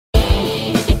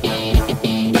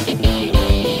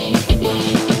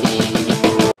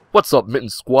What's up,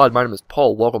 Mittens Squad? My name is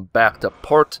Paul. Welcome back to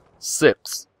part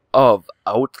 6 of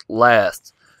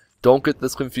Outlast. Don't get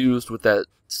this confused with that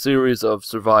series of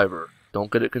Survivor.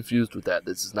 Don't get it confused with that.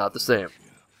 This is not the same.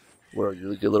 Where are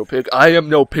you, you little pig? I am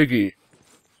no piggy.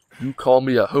 You call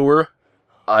me a hooer?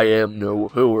 I am no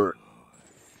hooer.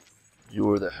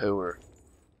 You're the hooer.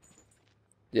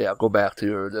 Yeah, go back to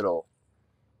your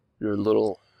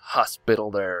little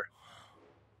hospital there.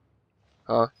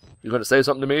 Huh? You gonna say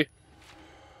something to me?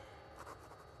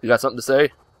 You got something to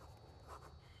say?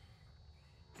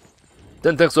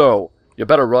 Didn't think so. You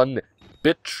better run,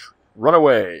 bitch. Run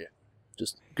away.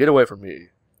 Just get away from me.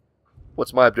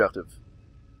 What's my objective?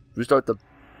 Restart the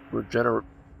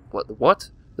What?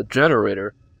 The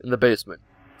generator in the basement.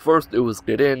 First it was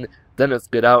get in, then it's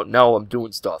get out. Now I'm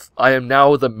doing stuff. I am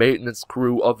now the maintenance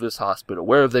crew of this hospital.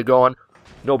 Where have they gone?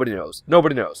 Nobody knows.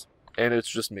 Nobody knows. And it's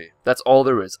just me. That's all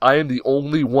there is. I am the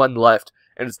only one left.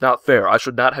 And it's not fair. I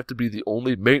should not have to be the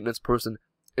only maintenance person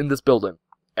in this building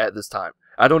at this time.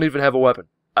 I don't even have a weapon.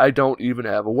 I don't even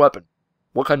have a weapon.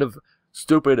 What kind of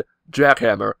stupid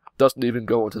jackhammer doesn't even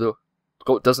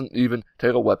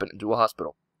take a weapon into a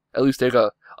hospital? At least take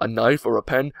a knife or a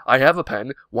pen. I have a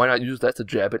pen. Why not use that to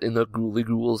jab it in the ghouly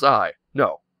ghoul's eye?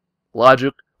 No.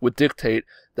 Logic would dictate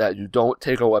that you don't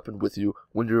take a weapon with you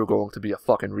when you're going to be a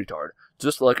fucking retard.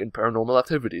 Just like in Paranormal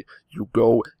Activity, you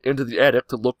go into the attic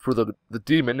to look for the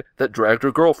demon that dragged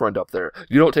your girlfriend up there.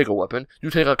 You don't take a weapon, you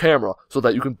take a camera so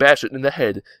that you can bash it in the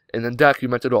head and then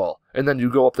document it all. And then you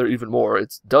go up there even more.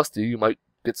 It's dusty, you might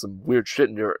get some weird shit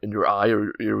in your eye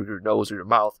or your nose or your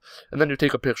mouth, and then you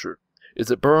take a picture.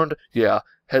 Is it burned? Yeah.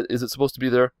 Is it supposed to be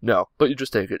there? No. But you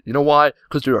just take it. You know why?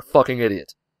 Because you're a fucking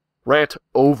idiot. Rant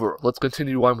over. Let's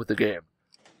continue on with the game.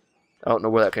 I don't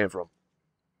know where that came from.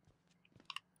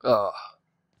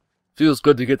 Feels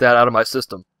good to get that out of my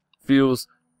system. Feels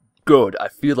good. I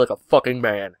feel like a fucking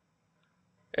man.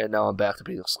 And now I'm back to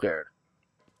being scared.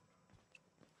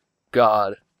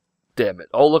 God damn it.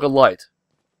 Oh, look, a light.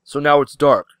 So now it's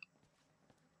dark.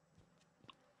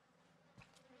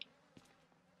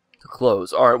 To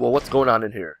close. Alright, well, what's going on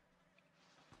in here?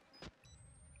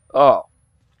 Oh.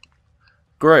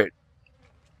 Great.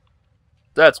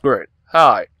 That's great.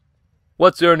 Hi.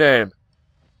 What's your name?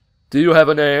 Do you have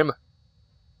a name?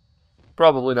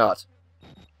 Probably not.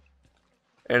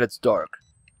 And it's dark.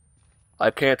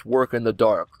 I can't work in the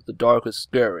dark. The dark is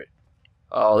scary.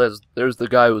 Oh, there's the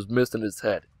guy who's missing his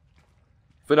head.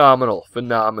 Phenomenal.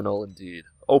 Phenomenal indeed.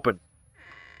 Open.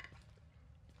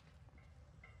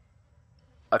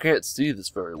 I can't see this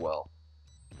very well.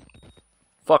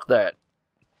 Fuck that.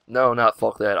 No, not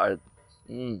fuck that.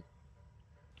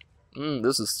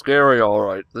 This is scary,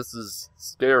 alright. This is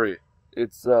scary.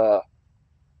 It's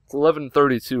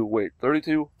 11:32. Wait,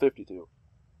 32? 52.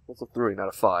 That's a 3, not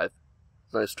a 5.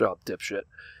 Nice job, dipshit.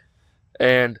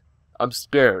 And I'm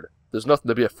scared. There's nothing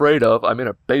to be afraid of. I'm in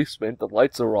a basement. The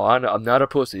lights are on. I'm not a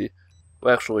pussy.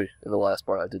 Well, actually, in the last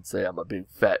part I did say I'm a big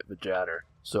fat vagina.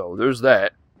 So, there's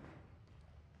that.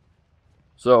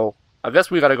 So, I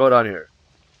guess we gotta go down here.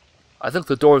 I think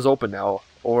the door's open now.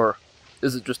 Or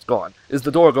is it just gone? Is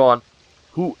the door gone?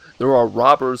 There are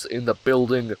robbers in the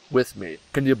building with me.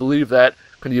 Can you believe that?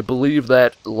 Can you believe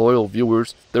that, loyal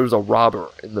viewers? There's a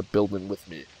robber in the building with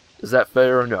me. Is that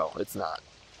fair? No, it's not.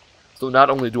 So not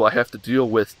only do I have to deal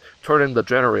with turning the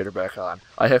generator back on,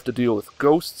 I have to deal with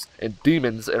ghosts and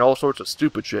demons and all sorts of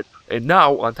stupid shit. And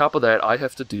now, on top of that, I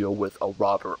have to deal with a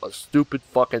robber, a stupid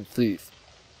fucking thief.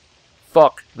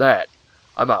 Fuck that.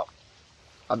 I'm out.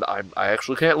 I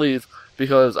actually can't leave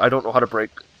because I don't know how to break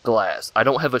glass. I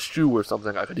don't have a shoe or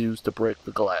something I could use to break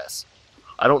the glass.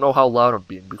 I don't know how loud I'm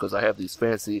being because I have these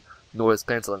fancy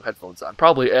noise-canceling headphones on.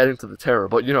 Probably adding to the terror,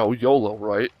 but you know, YOLO,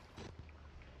 right?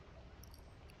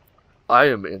 I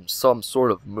am in some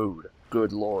sort of mood.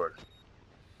 Good lord.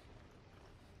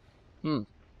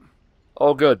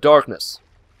 Oh good, darkness.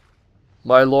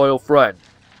 My loyal friend.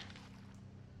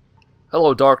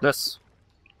 Hello, darkness.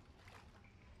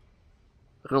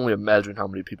 I can only imagine how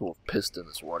many people have pissed in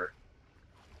this water.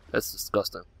 That's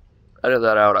disgusting. Edit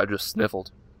that out, I just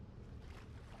sniffled.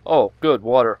 Oh, good,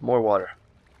 water, more water.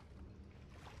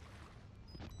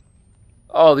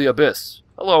 Oh, the Abyss.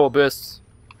 Hello, Abyss.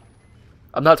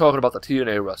 I'm not talking about the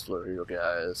TNA wrestler here,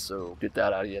 guys, so get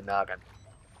that out of your noggin.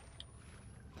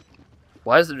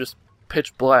 Why is it just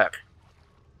pitch black?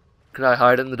 Can I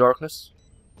hide in the darkness?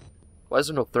 Why is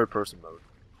there no third-person mode?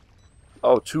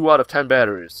 Oh, 2 out of 10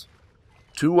 batteries.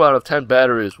 2 out of 10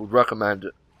 batteries would recommend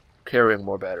carrying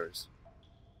more batteries.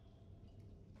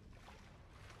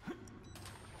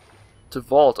 To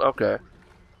vault, okay.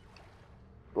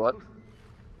 What?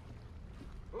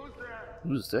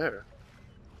 Who's there?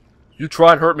 You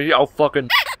try and hurt me, I'll fucking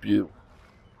you.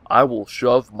 I will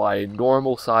shove my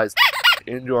normal sized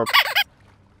in your.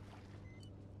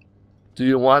 Do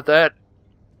you want that?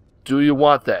 Do you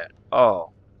want that? Oh.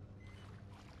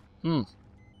 Well,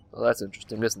 that's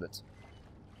interesting, isn't it?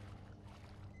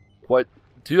 What?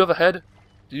 Do you have a head?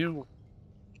 Do you?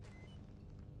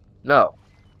 No.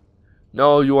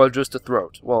 No, you are just a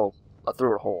throat. Well, a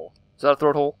throat hole. Is that a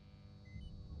throat hole?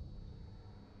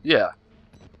 Yeah.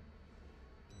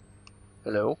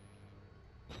 Hello?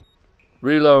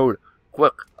 Reload!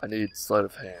 Quick! I need sleight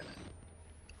of hand.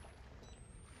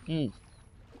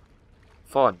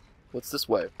 Fun. What's this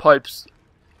way? Pipes.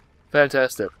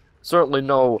 Fantastic. Certainly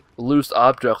no loose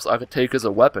objects I could take as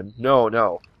a weapon. No,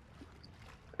 no.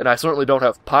 And I certainly don't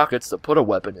have pockets to put a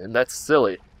weapon in. That's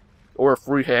silly. Or a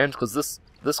free hand, because this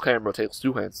camera takes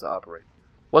 2 hands to operate.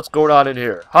 What's going on in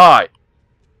here? Hi!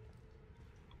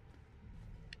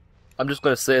 I'm just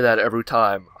gonna say that every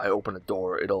time I open a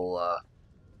door. It'll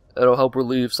help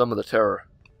relieve some of the terror,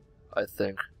 I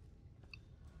think.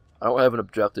 I don't have an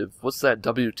objective. What's that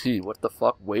WT? What the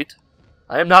fuck? Wait?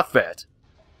 I am not fat.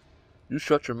 You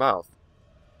shut your mouth.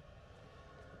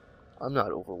 I'm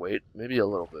not overweight. Maybe a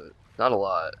little bit. Not a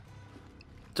lot.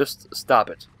 Just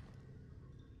stop it.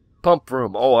 Pump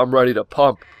room. Oh, I'm ready to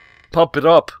pump. Pump it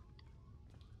up.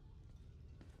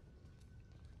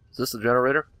 Is this the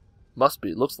generator? Must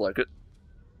be. Looks like it.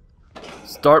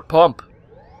 Start pump.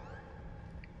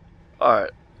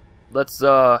 Alright. Let's,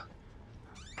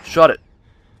 shut it.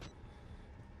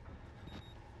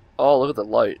 Oh, look at the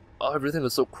light. Oh, everything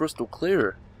is so crystal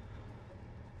clear.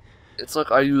 It's like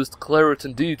I used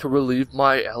Claritin D to relieve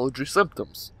my allergy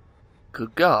symptoms.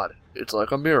 Good God. It's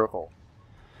like a miracle.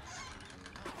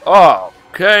 Oh,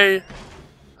 okay.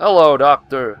 Hello,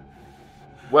 doctor.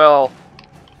 Well,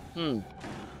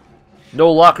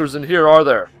 no lockers in here, are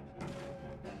there?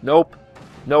 Nope.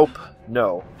 Nope.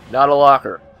 No. Not a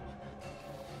locker.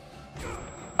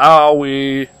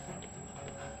 Owie.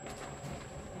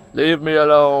 Leave me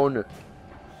alone.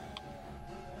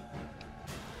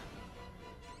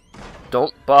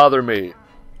 Don't bother me.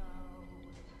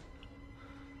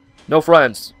 No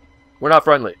friends. We're not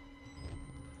friendly.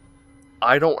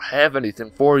 I don't have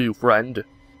anything for you, friend.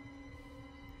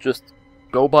 Just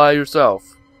go by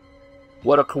yourself.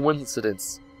 What a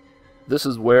coincidence. This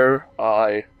is where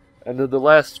I ended the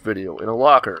last video, in a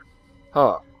locker.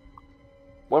 Huh.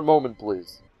 One moment,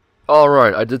 please.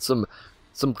 Alright, I did some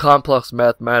complex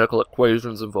mathematical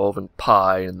equations involving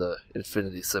pi and the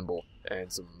infinity symbol,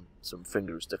 and some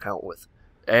fingers to count with.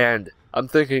 And I'm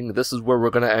thinking this is where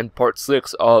we're going to end part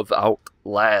 6 of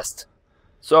Outlast.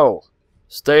 So,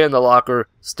 stay in the locker,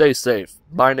 stay safe.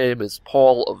 My name is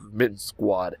Paul of Mitten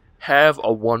Squad. Have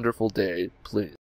a wonderful day, please.